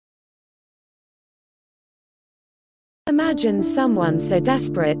Imagine someone so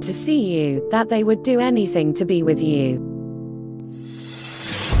desperate to see you, that they would do anything to be with you.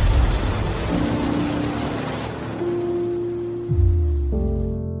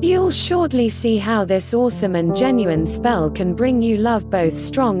 You'll shortly see how this awesome and genuine spell can bring you love both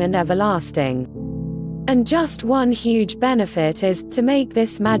strong and everlasting. And just one huge benefit is, to make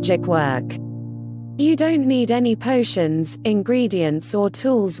this magic work, you don't need any potions, ingredients or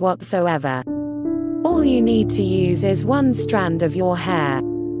tools whatsoever. All you need to use is one strand of your hair.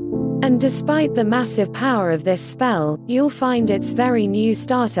 And despite the massive power of this spell, you'll find it's very new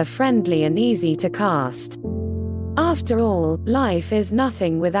starter friendly and easy to cast. After all, life is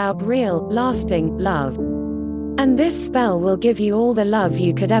nothing without real, lasting love. And this spell will give you all the love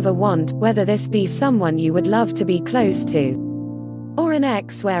you could ever want, whether this be someone you would love to be close to, or an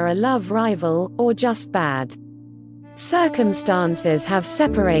ex where a love rival, or just bad circumstances have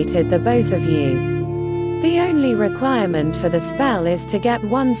separated the both of you. The only requirement for the spell is to get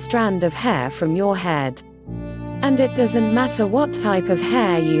one strand of hair from your head. And it doesn't matter what type of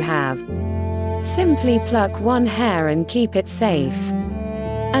hair you have. Simply pluck one hair and keep it safe.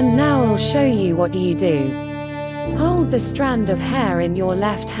 And now I'll show you what you do. Hold the strand of hair in your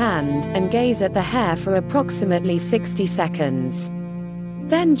left hand, and gaze at the hair for approximately 60 seconds.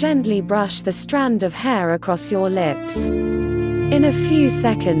 Then gently brush the strand of hair across your lips. In a few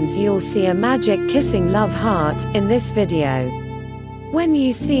seconds you'll see a magic kissing love heart in this video. When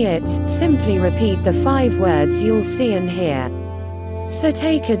you see it, simply repeat the 5 words you'll see and hear. So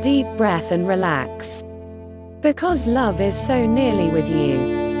take a deep breath and relax. Because love is so nearly with you.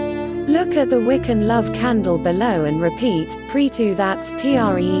 Look at the Wiccan love candle below and repeat, Preetu, that's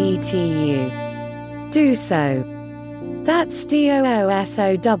Preetu. Do so. That's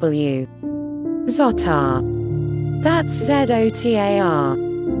DOOSOW. Zotar. That's ZOTAR.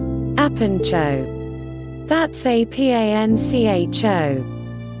 Apancho. That's APANCHO.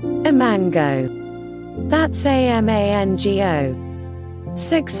 Amango. That's AMANGO.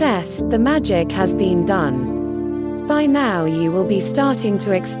 Success, the magic has been done. By now you will be starting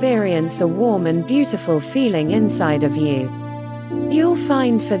to experience a warm and beautiful feeling inside of you. You'll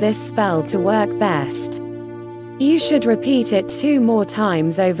find for this spell to work best, you should repeat it 2 more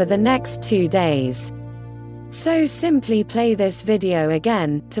times over the next 2 days. So simply play this video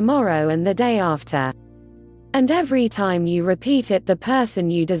again, tomorrow and the day after. And every time you repeat it, the person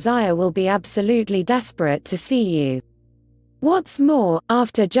you desire will be absolutely desperate to see you. What's more,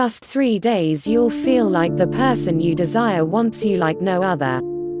 after just 3 days you'll feel like the person you desire wants you like no other.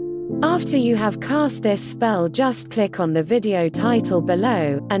 After you have cast this spell, just click on the video title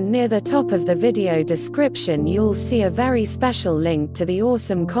below, and near the top of the video description you'll see a very special link to the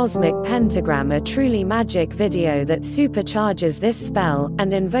awesome Cosmic Pentagram, a truly magic video that supercharges this spell,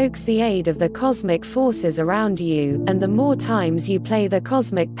 and invokes the aid of the cosmic forces around you, and the more times you play the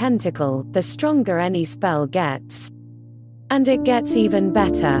Cosmic Pentacle, the stronger any spell gets. And it gets even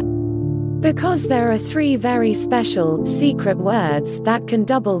better. Because there are 3 very special, secret words that can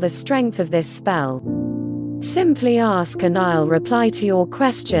double the strength of this spell. Simply ask and I'll reply to your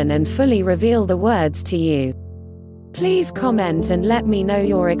question and fully reveal the words to you. Please comment and let me know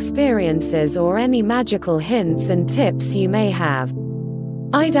your experiences or any magical hints and tips you may have.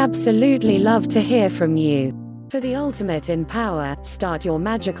 I'd absolutely love to hear from you. For the ultimate in power, start your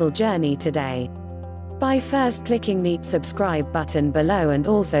magical journey today. By first clicking the subscribe button below and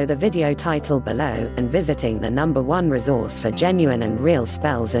also the video title below, and visiting the #1 resource for genuine and real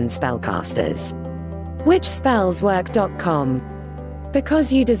spells and spellcasters, WhichSpellsWork.com.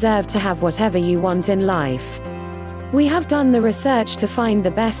 Because you deserve to have whatever you want in life. We have done the research to find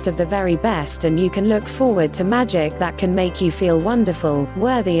the best of the very best, and you can look forward to magic that can make you feel wonderful,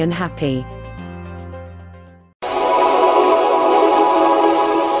 worthy and happy.